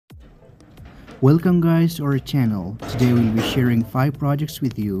Welcome guys to our channel. Today we'll be sharing 5 projects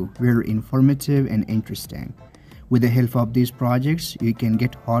with you, very informative and interesting. With the help of these projects, you can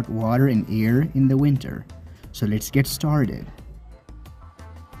get hot water and air in the winter. So let's get started.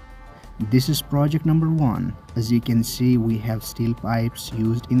 This is project number 1. As you can see, we have steel pipes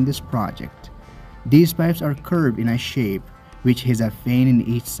used in this project. These pipes are curved in a shape which has a fan in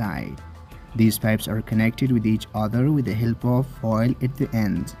each side. These pipes are connected with each other with the help of foil at the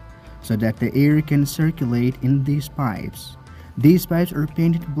end, so that the air can circulate in these pipes. These pipes are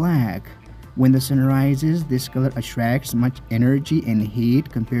painted black. When the sun rises, this color attracts much energy and heat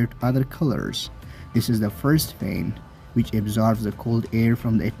compared to other colors. This is the first fan, which absorbs the cold air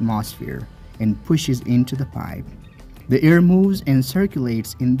from the atmosphere and pushes into the pipe. The air moves and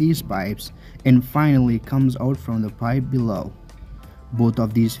circulates in these pipes and finally comes out from the pipe below. Both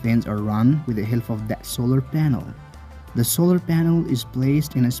of these fans are run with the help of that solar panel. The solar panel is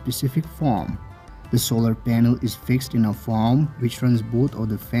placed in a specific form. The solar panel is fixed in a form which runs both of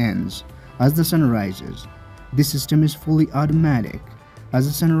the fans as the sun rises. This system is fully automatic. As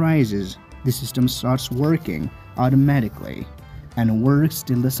the sun rises, the system starts working automatically and works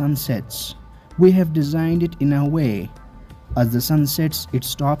till the sun sets. We have designed it in a way, as the sun sets, it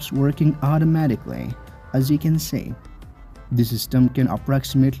stops working automatically, as you can see. This system can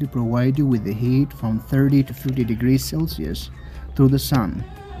approximately provide you with the heat from 30 to 50 degrees Celsius through the sun.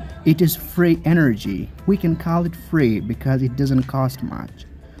 It is free energy. We can call it free because it doesn't cost much.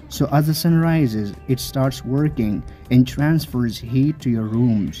 So as the sun rises, it starts working and transfers heat to your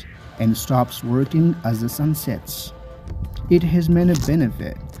rooms and stops working as the sun sets. It has many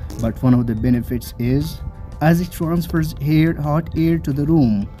benefits, but one of the benefits is, as it transfers hot air to the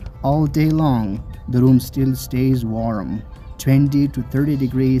room all day long, the room still stays warm. 20 to 30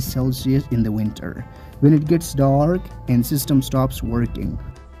 degrees Celsius in the winter, when it gets dark and system stops working.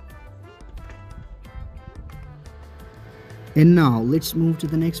 And now let's move to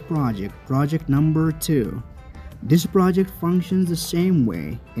the next project, project number 2. This project functions the same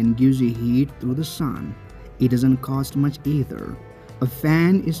way and gives you heat through the sun. It doesn't cost much either. A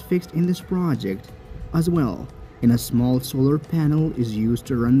fan is fixed in this project as well, and a small solar panel is used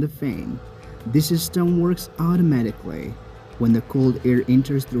to run the fan. This system works automatically. When the cold air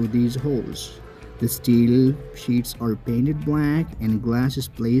enters through these holes, the steel sheets are painted black and glass is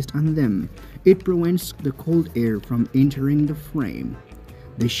placed on them. It prevents the cold air from entering the frame.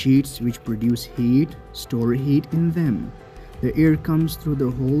 The sheets which produce heat store heat in them. The air comes through the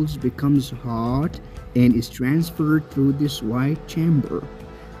holes, becomes hot, and is transferred through this white chamber.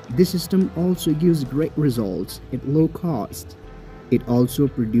 This system also gives great results at low cost. It also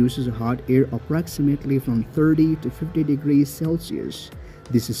produces hot air approximately from 30 to 50 degrees Celsius.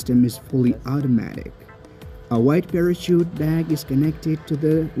 This system is fully automatic. A white parachute bag is connected to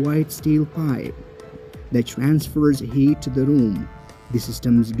the white steel pipe that transfers heat to the room. This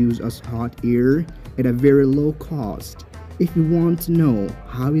system gives us hot air at a very low cost. If you want to know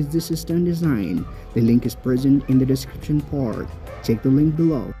how is this system designed, the link is present in the description part. Check the link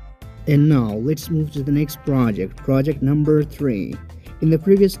below. And now let's move to the next project, project number 3. In the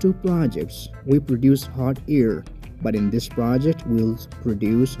previous 2 projects, we produced hot air, but in this project we'll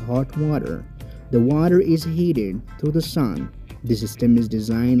produce hot water. The water is heated through the sun. The system is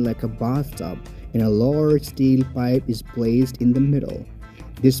designed like a bathtub, and a large steel pipe is placed in the middle.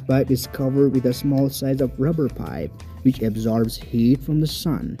 This pipe is covered with a small size of rubber pipe which absorbs heat from the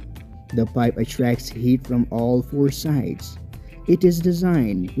sun. The pipe attracts heat from all 4 sides. It is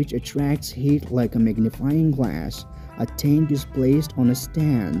designed which attracts heat like a magnifying glass. A tank is placed on a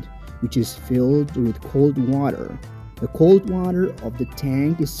stand which is filled with cold water. The cold water of the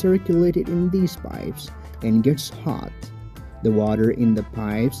tank is circulated in these pipes and gets hot. The water in the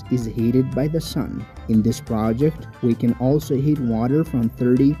pipes is heated by the sun. In this project, we can also heat water from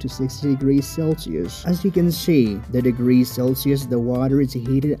 30 to 60 degrees Celsius. As you can see, the degrees Celsius the water is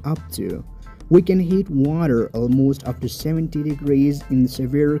heated up to. We can heat water almost up to 70 degrees in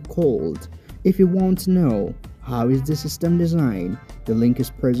severe cold. If you want to know how is the system designed, the link is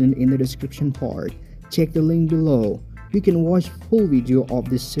present in the description part. Check the link below. You can watch full video of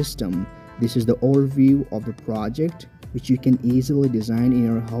this system. This is the overview of the project, which you can easily design in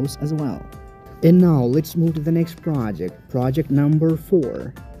your house as well. And now let's move to the next project, project number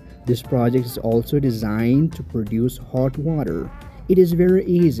 4. This project is also designed to produce hot water. It is very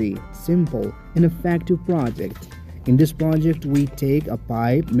easy, simple, and effective project. In this project, we take a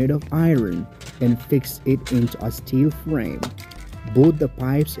pipe made of iron and fix it into a steel frame. Both the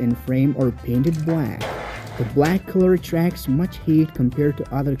pipes and frame are painted black. The black color attracts much heat compared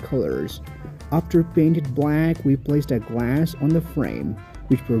to other colors. After painted black, we placed a glass on the frame,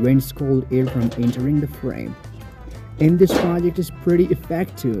 which prevents cold air from entering the frame. And this project is pretty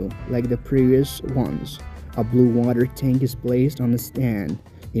effective like the previous ones. A blue water tank is placed on a stand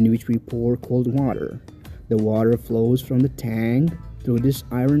in which we pour cold water. The water flows from the tank through this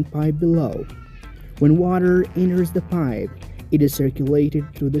iron pipe below. When water enters the pipe, it is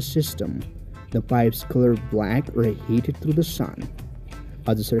circulated through the system. The pipes color black or heated through the sun.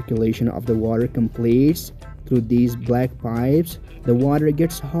 As the circulation of the water completes through these black pipes, the water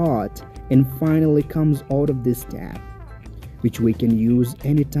gets hot and finally comes out of this tap, which we can use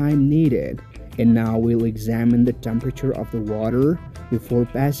anytime needed. And now we'll examine the temperature of the water before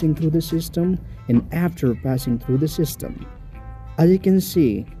passing through the system and after passing through the system. As you can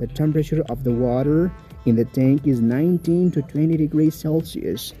see, the temperature of the water in the tank is 19 to 20 degrees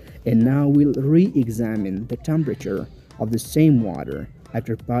Celsius, and now we'll re-examine the temperature of the same water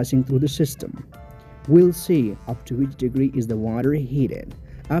after passing through the system. We'll see up to which degree is the water heated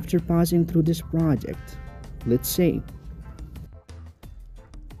after passing through this project. Let's see.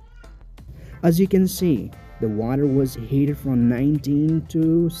 As you can see, the water was heated from 19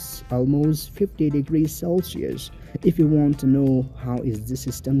 to almost 50 degrees Celsius. If you want to know how is this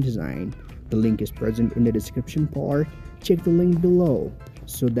system designed, the link is present in the description part. Check the link below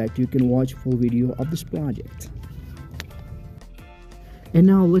so that you can watch full video of this project. And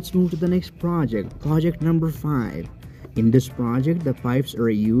now let's move to the next project, project number 5. In this project, the pipes are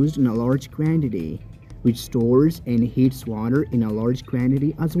used in a large quantity, which stores and heats water in a large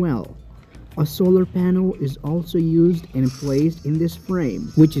quantity as well. A solar panel is also used and placed in this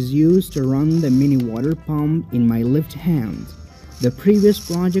frame, which is used to run the mini water pump in my left hand. The previous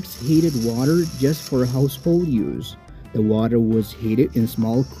projects heated water just for household use. The water was heated in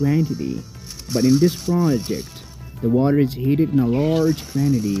small quantity, but in this project, the water is heated in a large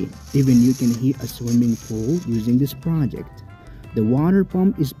quantity. Even you can heat a swimming pool using this project. The water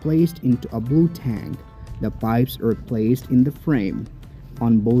pump is placed into a blue tank. The pipes are placed in the frame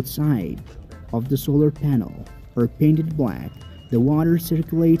on both sides of the solar panel are painted black. The water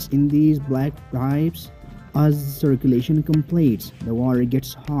circulates in these black pipes. As circulation completes, the water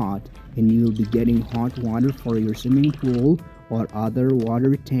gets hot and you'll be getting hot water for your swimming pool or other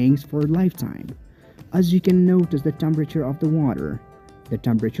water tanks for a lifetime. As you can notice the temperature of the water. The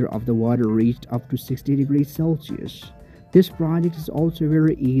temperature of the water reached up to 60 degrees Celsius. This project is also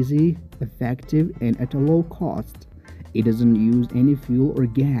very easy, effective, and at a low cost. It doesn't use any fuel or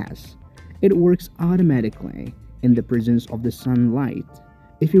gas. It works automatically in the presence of the sunlight.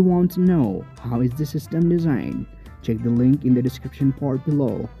 If you want to know how is the system designed, check the link in the description part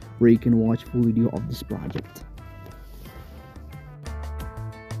below where you can watch full video of this project.